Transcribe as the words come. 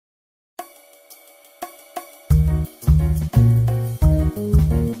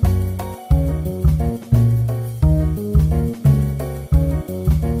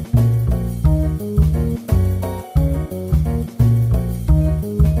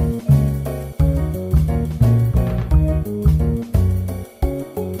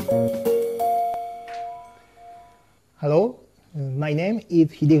Hello, my name is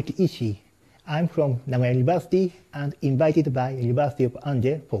Hideyuki Ishi. I'm from Nagoya University and invited by University of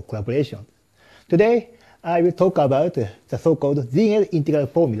Angers for collaboration. Today, I will talk about the so-called Ziegler integral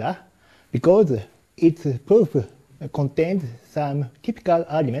formula because its proof contains some typical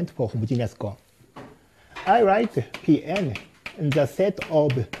arguments for homogeneous cone. I write Pn the set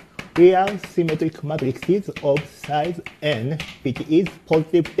of real symmetric matrices of size n, which is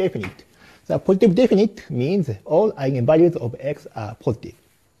positive definite. The positive definite means all eigenvalues of x are positive.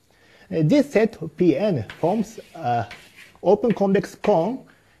 This set Pn forms an open convex cone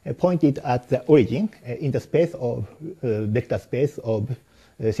pointed at the origin in the space of vector space of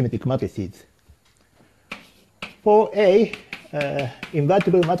symmetric matrices. For a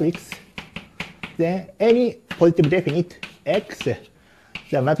invertible matrix, then any positive definite x,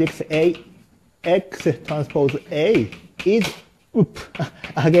 the matrix A x transpose A is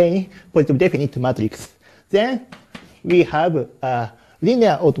again positive definite matrix. Then we have a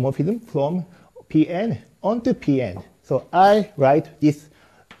linear automorphism from Pn onto Pn. So I write this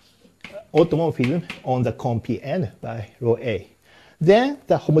automorphism on the cone Pn by rho A. Then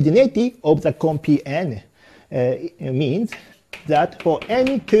the homogeneity of the cone Pn means that for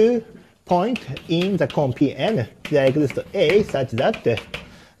any 2 points in the cone Pn, there exists A such that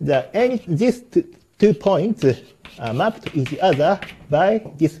these 2 points are mapped to each other by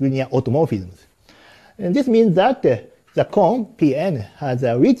this linear automorphisms. And this means that the cone Pn has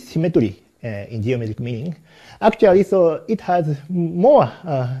a rich symmetry in geometric meaning. Actually, so it has more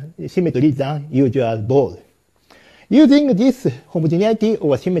symmetry than usual ball. Using this homogeneity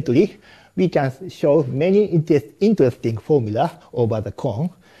or symmetry, we can show many interesting formula over the cone.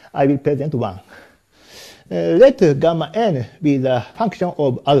 I will present one. Let gamma n be the function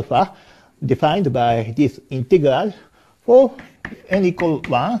of alpha defined by this integral. For n equal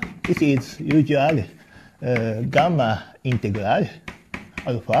 1, this is usual gamma integral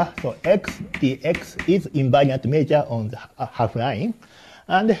alpha. So x dx is invariant measure on the half line.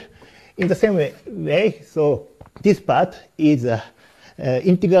 And in the same way, so this part is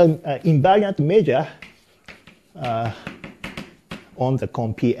integral invariant measure on the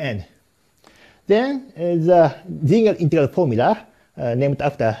cone Pn. Then the Ziegler integral formula named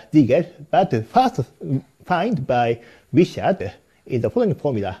after Ziegler, but first found by Wishart is the following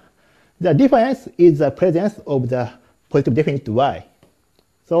formula. The difference is the presence of the positive definite y.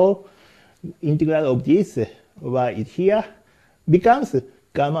 So integral of this y is here becomes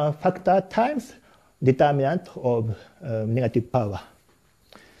gamma factor times determinant of negative power.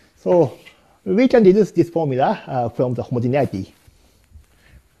 So we can deduce this formula from the homogeneity.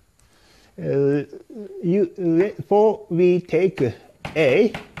 For we take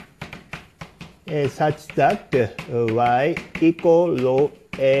A such that y equal rho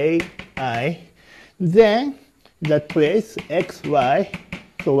ai, then the trace xy,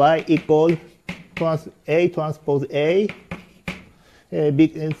 so y equal A transpose A,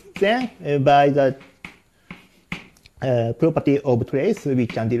 then by the property of trace, we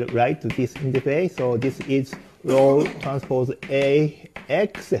can write this in this way. So this is rho transpose A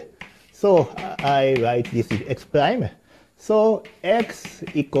x. So I write this is x prime. So x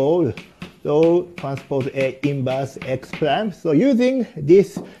equal rho transpose A inverse x prime. So using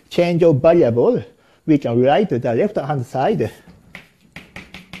this change of variable, we can write the left hand side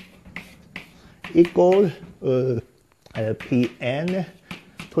equal Pn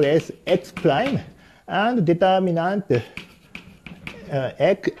trace x prime and determinant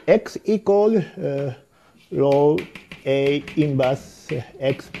x equal rho A inverse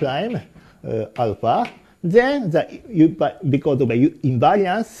x prime alpha. Then because of the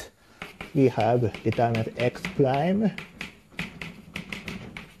invariance, we have determinant x prime,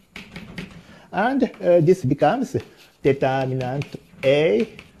 and this becomes determinant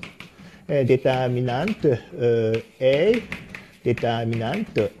A, determinant A,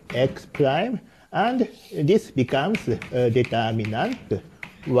 determinant x prime, and this becomes determinant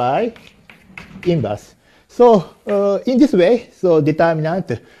y inverse. So in this way, so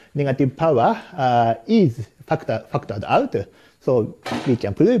determinant negative power is factored out. So we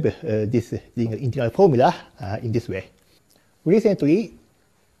can prove this Ziegler integral formula in this way. Recently,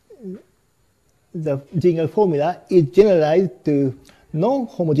 the Ziegler formula is generalized to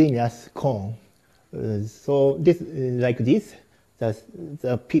non-homogeneous cone. So this like this,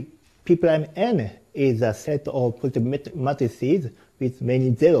 the P prime n is a set of positive matrices with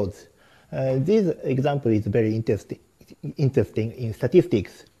many zeros. This example is very interesting in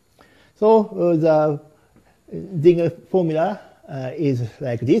statistics. So the Ziegler formula is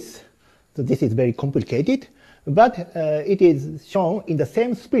like this. So this is very complicated, but it is shown in the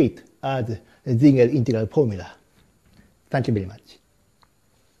same spirit as the Ziegler integral formula. Thank you very much.